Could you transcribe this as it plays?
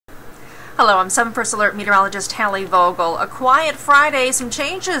Hello, I'm 7 First Alert meteorologist Hallie Vogel. A quiet Friday, some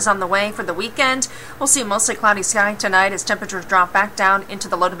changes on the way for the weekend. We'll see mostly cloudy sky tonight as temperatures drop back down into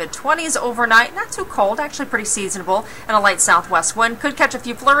the low to mid-20s overnight. Not too cold, actually pretty seasonable, and a light southwest wind. Could catch a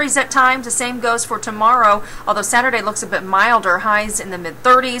few flurries at times. The same goes for tomorrow, although Saturday looks a bit milder, highs in the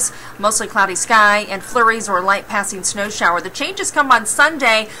mid-30s. Mostly cloudy sky and flurries or light passing snow shower. The changes come on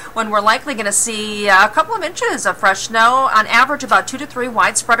Sunday when we're likely going to see a couple of inches of fresh snow, on average about 2 to 3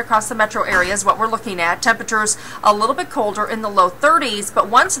 widespread across the metro area is what we're looking at. Temperatures a little bit colder in the low 30s, but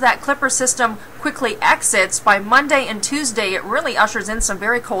once that Clipper system quickly exits, by Monday and Tuesday it really ushers in some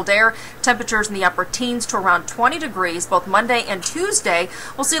very cold air. Temperatures in the upper teens to around 20 degrees both Monday and Tuesday.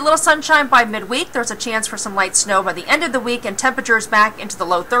 We'll see a little sunshine by midweek. There's a chance for some light snow by the end of the week, and temperatures back into the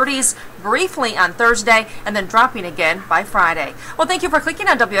low 30s briefly on Thursday and then dropping again by Friday. Well, thank you for clicking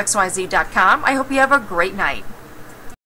on WXYZ.com. I hope you have a great night.